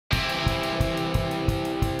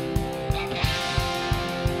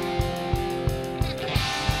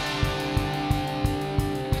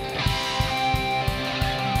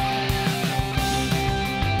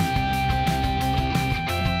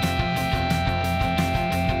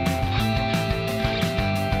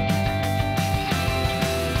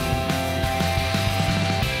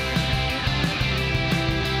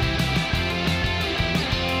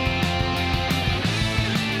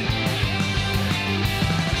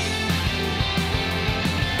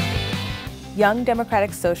Young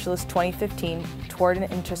Democratic Socialists 2015 Toward an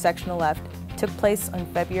Intersectional Left took place on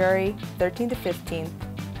February 13 to 15,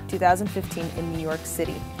 2015 in New York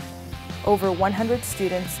City. Over 100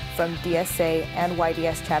 students from DSA and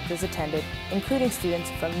YDS chapters attended, including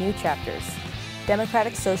students from new chapters.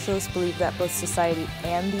 Democratic Socialists believe that both society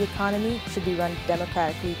and the economy should be run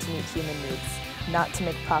democratically to meet human needs, not to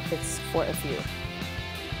make profits for a few.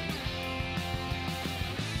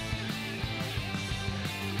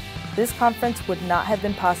 This conference would not have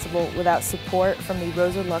been possible without support from the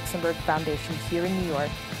Rosa Luxemburg Foundation here in New York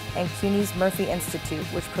and CUNY's Murphy Institute,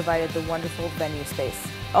 which provided the wonderful venue space.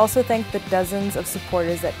 Also thank the dozens of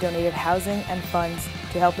supporters that donated housing and funds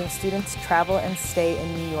to helping students travel and stay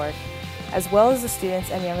in New York, as well as the students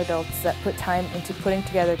and young adults that put time into putting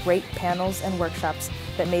together great panels and workshops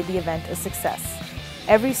that made the event a success.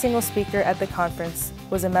 Every single speaker at the conference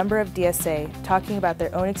was a member of DSA talking about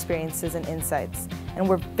their own experiences and insights, and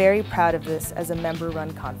we're very proud of this as a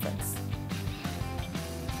member-run conference.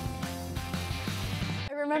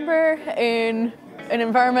 I remember in an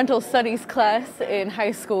environmental studies class in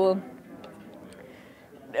high school,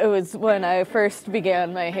 it was when I first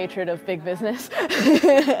began my hatred of big business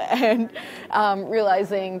and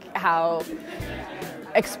realizing how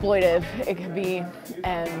exploitive it could be.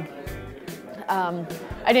 And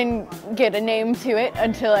I didn't get a name to it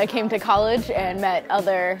until I came to college and met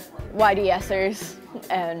other YDSers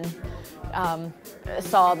and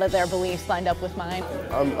saw that their beliefs lined up with mine.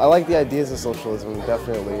 I like the ideas of socialism,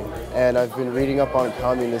 definitely, and I've been reading up on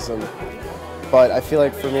communism, but I feel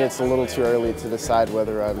like for me it's a little too early to decide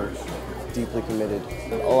whether I'm deeply committed.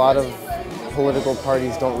 A lot of political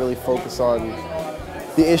parties don't really focus on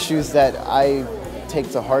the issues that I take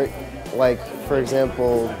to heart, like, for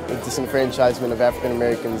example, the disenfranchisement of African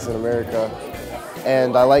Americans in America.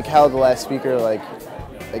 And I like how the last speaker,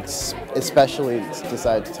 especially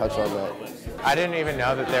decided to touch on that. I didn't even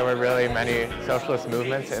know that there were really many socialist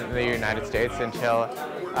movements in the United States until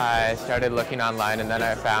I started looking online, and then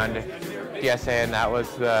I found DSA, and that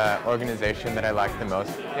was the organization that I liked the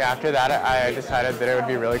most. Yeah, after that, I decided that it would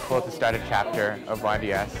be really cool to start a chapter of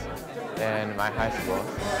YDS in my high school.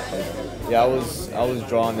 Yeah, I was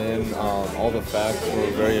drawn in. All the facts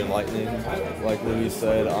were very enlightening, like Louis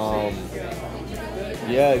said.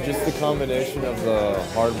 Yeah, just the combination of the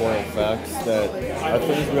hard-boiled facts that are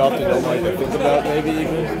things we often don't like to think about, maybe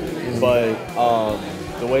even. But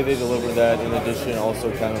the way they deliver that, in addition,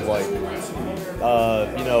 also kind of like,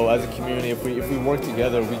 you know, as a community, if we work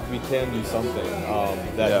together, we can do something.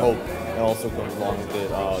 That hope also comes along with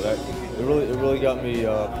it. It really got me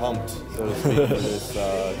pumped, so to speak, for this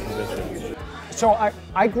convention. So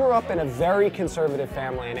I grew up in a very conservative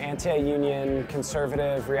family, an anti-union,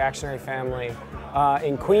 conservative, reactionary family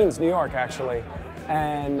in Queens, New York, actually.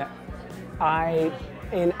 And I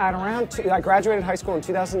graduated high school in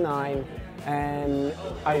 2009, and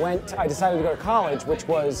I decided to go to college, which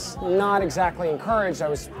was not exactly encouraged. I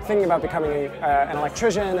was thinking about becoming an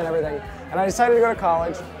electrician and everything, and I decided to go to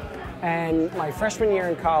college. And my freshman year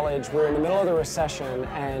in college, we were in the middle of the recession,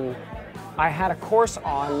 and I had a course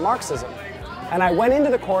on Marxism. And I went into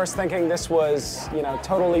the course thinking this was, you know,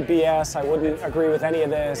 totally BS. I wouldn't agree with any of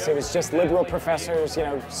this. It was just liberal professors, you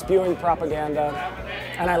know, spewing propaganda.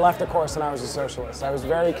 And I left the course and I was a socialist. I was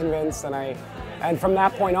very convinced, and from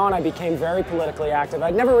that point on, I became very politically active.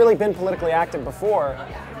 I'd never really been politically active before.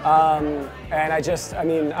 And I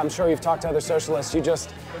mean, I'm sure you've talked to other socialists. You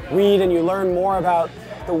just read and you learn more about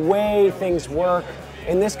the way things work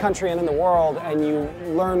in this country and in the world, and you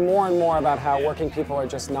learn more and more about how working people are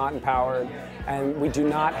just not empowered, and we do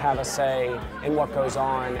not have a say in what goes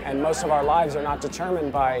on, and most of our lives are not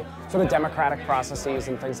determined by sort of democratic processes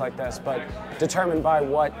and things like this, but determined by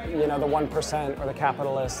what, you know, the 1% or the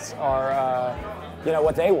capitalists are, you know,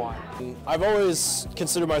 what they want. I've always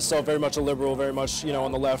considered myself very much a liberal, very much, you know,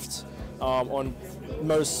 on the left, on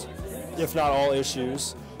most, if not all,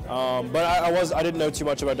 issues. But I didn't know too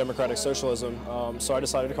much about democratic socialism, so I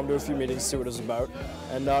decided to come to a few meetings to see what it was about.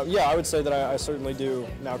 And yeah, I would say that I certainly do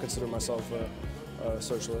now consider myself a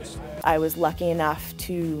socialist. I was lucky enough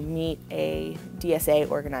to meet a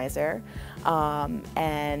DSA organizer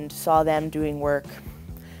and saw them doing work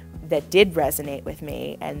that did resonate with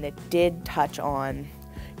me and that did touch on,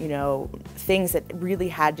 you know, things that really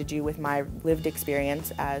had to do with my lived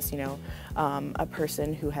experience as, you know, a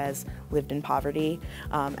person who has lived in poverty,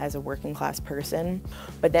 as a working class person.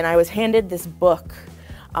 But then I was handed this book.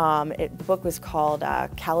 The book was called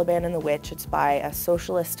Caliban and the Witch. It's by a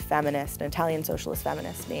socialist feminist, an Italian socialist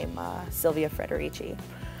feminist named Silvia Federici.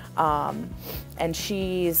 And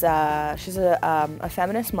she's a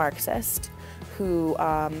feminist Marxist who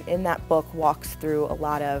in that book walks through a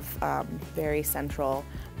lot of very central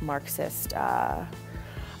Marxist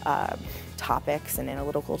topics and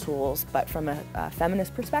analytical tools, but from a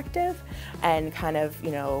feminist perspective, and kind of, you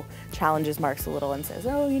know, challenges Marx a little and says,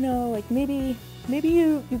 oh, you know, like maybe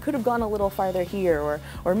you could have gone a little farther here,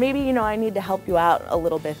 or maybe, you know, I need to help you out a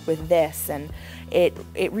little bit with this. And it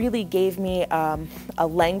really gave me a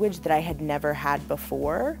language that I had never had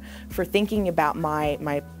before for thinking about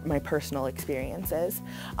my personal experiences.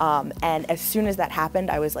 And as soon as that happened,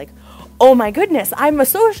 I was like, oh my goodness, I'm a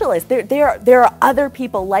socialist. There are other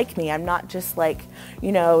people like me. I'm not just like,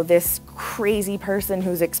 you know, this crazy person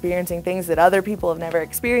who's experiencing things that other people have never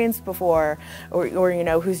experienced before, or you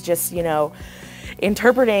know, who's just, you know,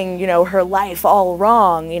 interpreting, you know, her life all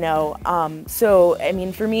wrong, you know. So, I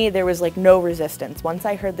mean, for me, there was like no resistance. Once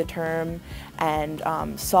I heard the term and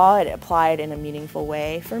saw it applied in a meaningful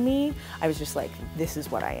way for me, I was just like, this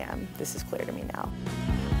is what I am. This is clear to me now.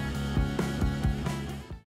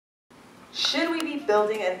 Should we be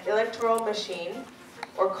building an electoral machine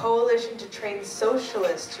or coalition to train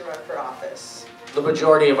socialists to run for office? The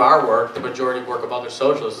majority of our work, the majority of work of other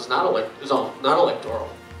socialists is not electoral.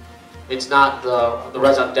 It's not the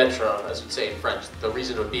raison d'etre, as you'd say in French, the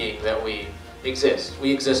reason of being that we exist.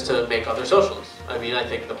 We exist to make other socialists. I mean, I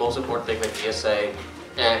think the most important thing that DSA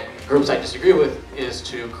and groups I disagree with is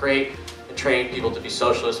to create and train people to be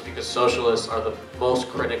socialists, because socialists are the most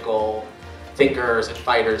critical thinkers and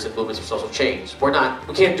fighters in movements for social change. We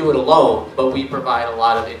can't do it alone, but we provide a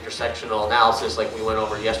lot of intersectional analysis like we went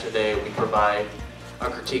over yesterday. We provide a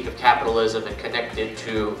critique of capitalism and connect it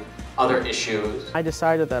to other issues. I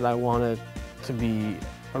decided that I wanted to be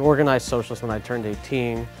an organized socialist when I turned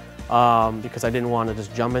 18 because I didn't want to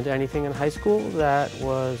just jump into anything in high school that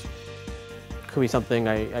could be something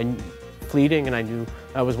fleeting, and I knew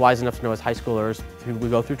I was wise enough to know as high schoolers we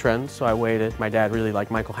go through trends, so I waited. My dad really liked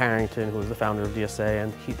Michael Harrington, who was the founder of DSA,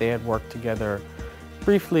 and they had worked together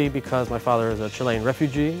briefly because my father is a Chilean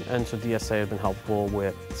refugee, and so DSA had been helpful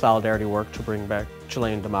with solidarity work to bring back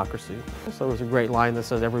Chilean democracy. So it was a great line that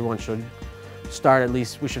says everyone should start, at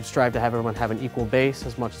least we should strive to have everyone have an equal base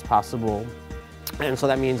as much as possible. And so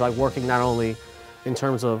that means like working not only in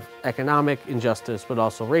terms of economic injustice, but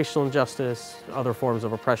also racial injustice, other forms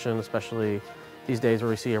of oppression, especially these days where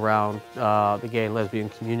we see around the gay and lesbian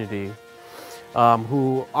community,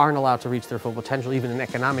 who aren't allowed to reach their full potential, even in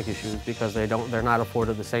economic issues, because they're not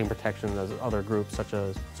afforded the same protection as other groups, such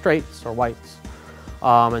as straights or whites.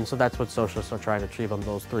 And so that's what socialists are trying to achieve on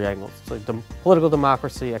those three angles. It's like political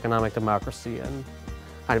democracy, economic democracy, and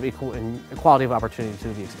kind of equality of opportunity to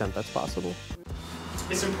the extent that's possible.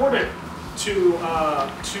 It's important to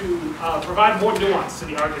provide more nuance to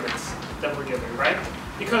the arguments that we're giving, right?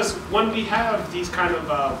 Because when we have these kind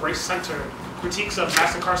of race-centered critiques of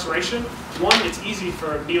mass incarceration, one, it's easy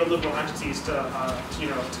for neoliberal entities to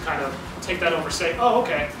kind of take that over, say, oh,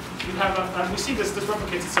 okay, you have we see this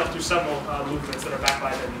replicates itself through several movements that are backed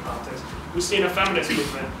by identity politics. We see in a feminist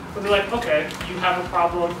movement where they're like, okay, you have a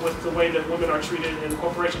problem with the way that women are treated in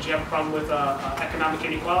corporations, you have a problem with economic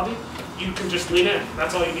inequality, you can just lean in.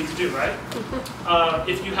 That's all you need to do, right?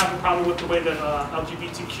 If you have a problem with the way that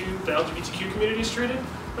the LGBTQ community is treated,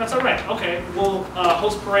 that's all right. Okay, we'll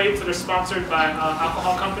host parades that are sponsored by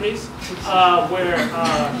alcohol companies, where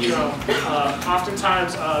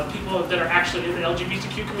oftentimes people that are actually in the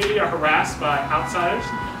LGBTQ community are harassed by outsiders.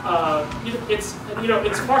 It's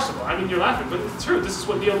farcical. I mean, you're laughing, but it's true. This is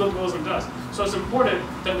what neoliberalism does. So it's important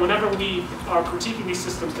that whenever we are critiquing these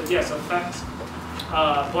systems that, yes, affect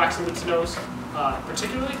blacks and Latinos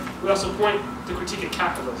particularly, we also point to critique of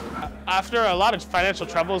capitalism. After a lot of financial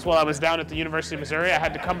troubles while I was down at the University of Missouri, I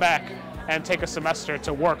had to come back and take a semester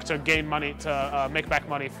to work to gain money, to make back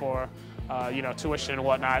money for tuition and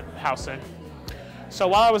whatnot, housing. So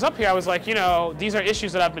while I was up here, I was like, these are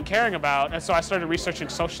issues that I've been caring about, and so I started researching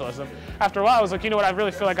socialism. After a while, I was like, you know what, I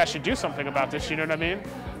really feel like I should do something about this, you know what I mean?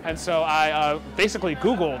 And so I basically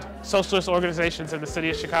Googled socialist organizations in the city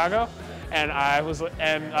of Chicago, and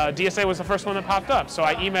DSA was the first one that popped up. So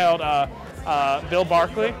I emailed Bill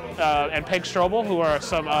Barkley and Peg Strobel, who are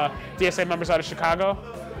some DSA members out of Chicago,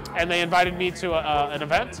 and they invited me to an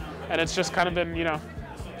event, and it's just kind of been,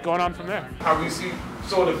 going on from there.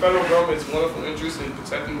 So the federal government's wonderful interest in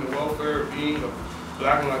protecting the welfare of being of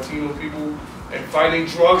Black and Latino people and fighting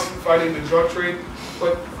drugs, fighting the drug trade.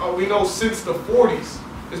 But we know since the 40s,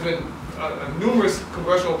 there's been numerous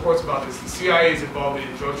congressional reports about this. The CIA is involved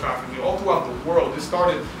in drug trafficking all throughout the world. This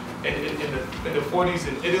started in the 40s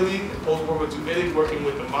in Italy, in post-World War II Italy, working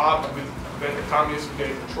with the mob to prevent the communists from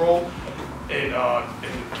getting control. And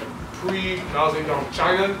pre-Mao Zedong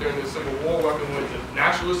China during the Civil War, working with the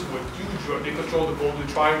nationalists who were huge. They controlled the Golden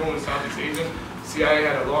Triangle in Southeast Asia. CIA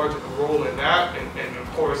had a large role in that, and of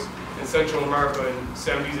course in Central America in the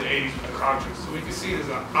 70s and 80s with the Contras. So we can see there's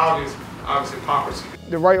an obvious hypocrisy.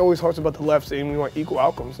 The right always talks about the left saying we want equal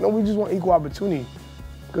outcomes. No, we just want equal opportunity.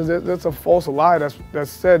 Because that's a false lie that's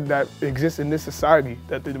said that exists in this society,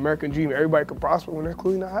 that the American dream, everybody can prosper when that's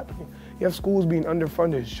clearly not happening. You have schools being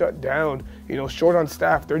underfunded, shut down, short on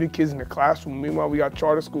staff, 30 kids in the classroom. Meanwhile, we got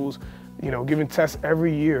charter schools, giving tests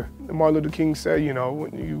every year. Martin Luther King said,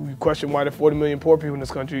 when you question why there are 40 million poor people in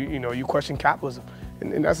this country, you question capitalism.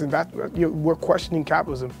 And we're questioning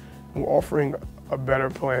capitalism. We're offering a better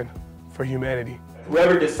plan for humanity.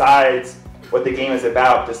 Whoever decides what the game is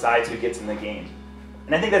about decides who gets in the game.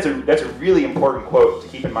 And I think that's a really important quote to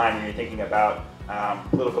keep in mind when you're thinking about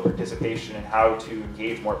political participation and how to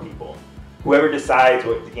engage more people. Whoever decides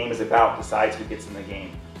what the game is about decides who gets in the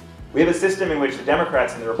game. We have a system in which the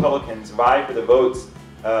Democrats and the Republicans vie for the votes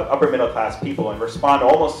of upper middle class people and respond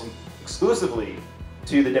almost exclusively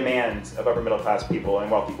to the demands of upper middle class people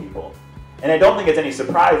and wealthy people. And I don't think it's any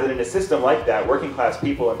surprise that in a system like that, working class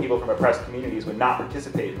people and people from oppressed communities would not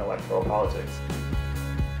participate in electoral politics.